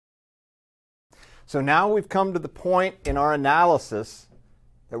So now we've come to the point in our analysis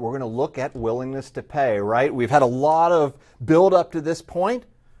that we're going to look at willingness to pay, right? We've had a lot of build up to this point.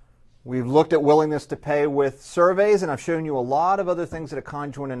 We've looked at willingness to pay with surveys, and I've shown you a lot of other things that a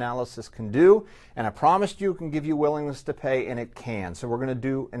conjoint analysis can do, and I promised you it can give you willingness to pay, and it can. So we're going to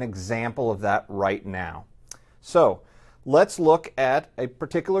do an example of that right now. So let's look at a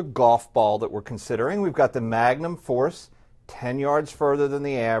particular golf ball that we're considering. We've got the magnum force 10 yards further than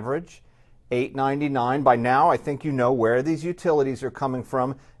the average, $8.99. By now, I think you know where these utilities are coming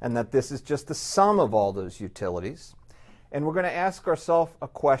from and that this is just the sum of all those utilities. And we're going to ask ourselves a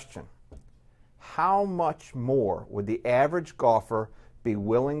question. How much more would the average golfer be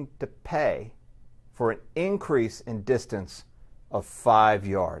willing to pay for an increase in distance of 5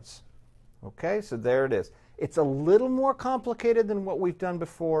 yards? Okay, so there it is. It's a little more complicated than what we've done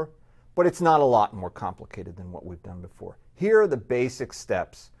before, but it's not a lot more complicated than what we've done before. Here are the basic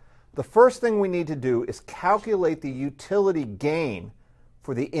steps. The first thing we need to do is calculate the utility gain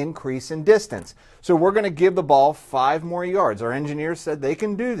for the increase in distance. So we're going to give the ball 5 more yards. Our engineers said they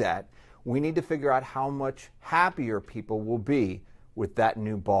can do that. We need to figure out how much happier people will be with that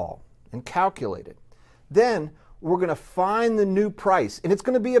new ball and calculate it. Then we're going to find the new price, and it's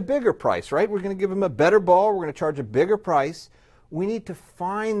going to be a bigger price, right? We're going to give them a better ball. We're going to charge a bigger price. We need to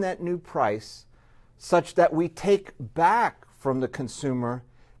find that new price such that we take back from the consumer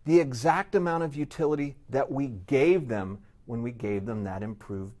the exact amount of utility that we gave them when we gave them that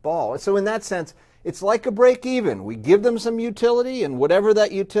improved ball. So in that sense, it's like a break even. We give them some utility, and whatever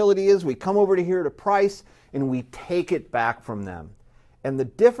that utility is, we come over to here to price, and we take it back from them. And the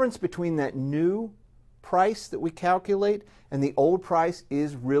difference between that new price that we calculate and the old price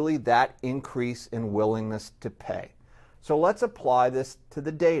is really that increase in willingness to pay. So let's apply this to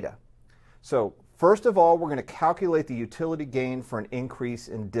the data. So first of all, we're going to calculate the utility gain for an increase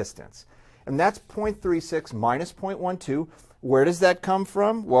in distance. And that's 0.36 minus 0.12. Where does that come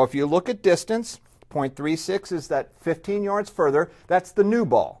from? Well, if you look at distance, 0.36 is that 15 yards further. That's the new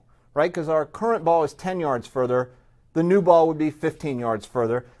ball, right? Because our current ball is 10 yards further. The new ball would be 15 yards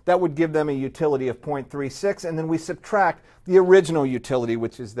further. That would give them a utility of 0.36. And then we subtract the original utility,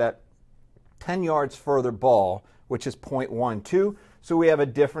 which is that 10 yards further ball, which is 0.12. So we have a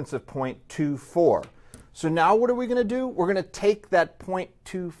difference of 0.24. So now what are we going to do? We're going to take that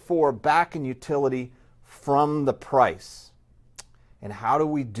 0.24 back in utility from the price. And how do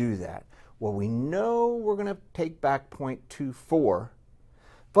we do that? Well, we know we're going to take back 0.24,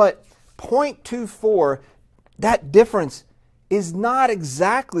 but 0.24, that difference is not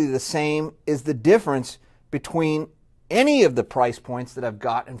exactly the same as the difference between any of the price points that I've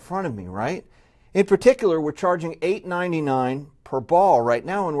got in front of me, right? In particular, we're charging $8.99 per ball right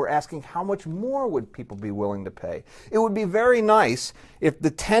now, and we're asking how much more would people be willing to pay. It would be very nice if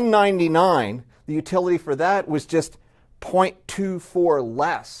the $10.99, the utility for that was just 0.24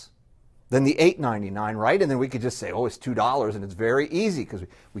 less than the $8.99, right? And then we could just say, oh, it's $2, and it's very easy because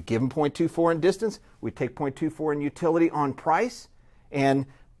we give them 0.24 in distance, we take 0.24 in utility on price, and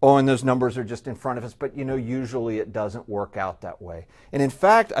those numbers are just in front of us, but you know, usually it doesn't work out that way. And in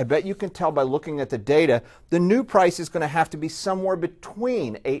fact, I bet you can tell by looking at the data, the new price is going to have to be somewhere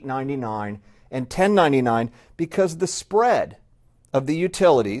between $8.99 and $10.99 because the spread of the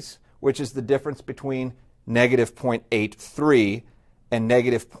utilities, which is the difference between negative 0.83 and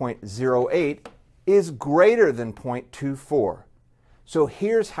negative 0.08, is greater than 0.24. So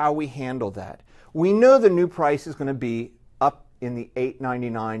here's how we handle that. We know the new price is going to be up in the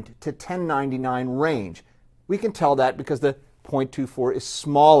 $8.99 to $10.99 range. We can tell that because the 0.24 is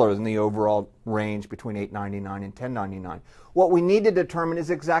smaller than the overall range between $8.99 and $10.99. What we need to determine is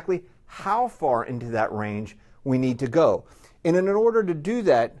exactly how far into that range we need to go. And in order to do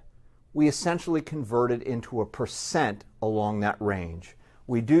that, we essentially convert it into a percent along that range.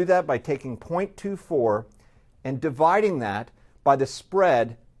 We do that by taking 0.24 and dividing that by the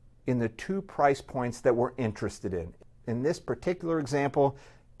spread in the two price points that we're interested in. In this particular example,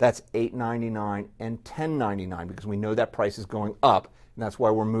 that's $8.99 and $10.99 because we know that price is going up, and that's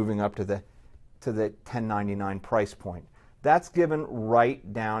why we're moving up to the $10.99 price point. That's given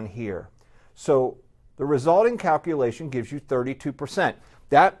right down here. So the resulting calculation gives you 32%.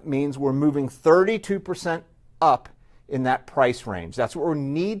 That means we're moving 32% up in that price range. That's what we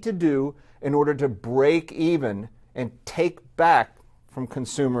need to do in order to break even and take back from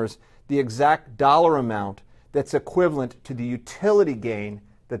consumers the exact dollar amount that's equivalent to the utility gain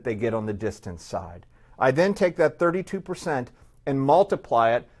that they get on the distance side. I then take that 32% and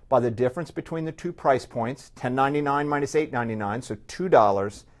multiply it by the difference between the two price points, $10.99 minus $8.99, so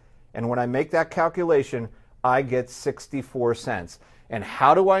 $2. And when I make that calculation, I get 64 cents. And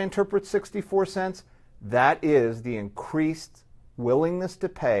how do I interpret 64 cents? That is the increased willingness to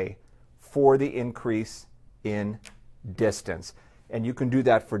pay for the increase in distance. And you can do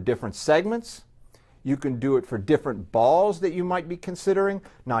that for different segments. You can do it for different balls that you might be considering,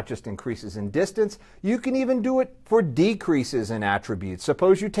 not just increases in distance. You can even do it for decreases in attributes.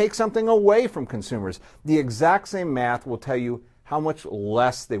 Suppose you take something away from consumers. The exact same math will tell you how much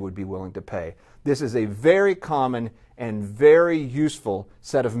less they would be willing to pay. This is a very common and very useful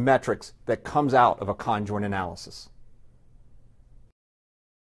set of metrics that comes out of a conjoint analysis.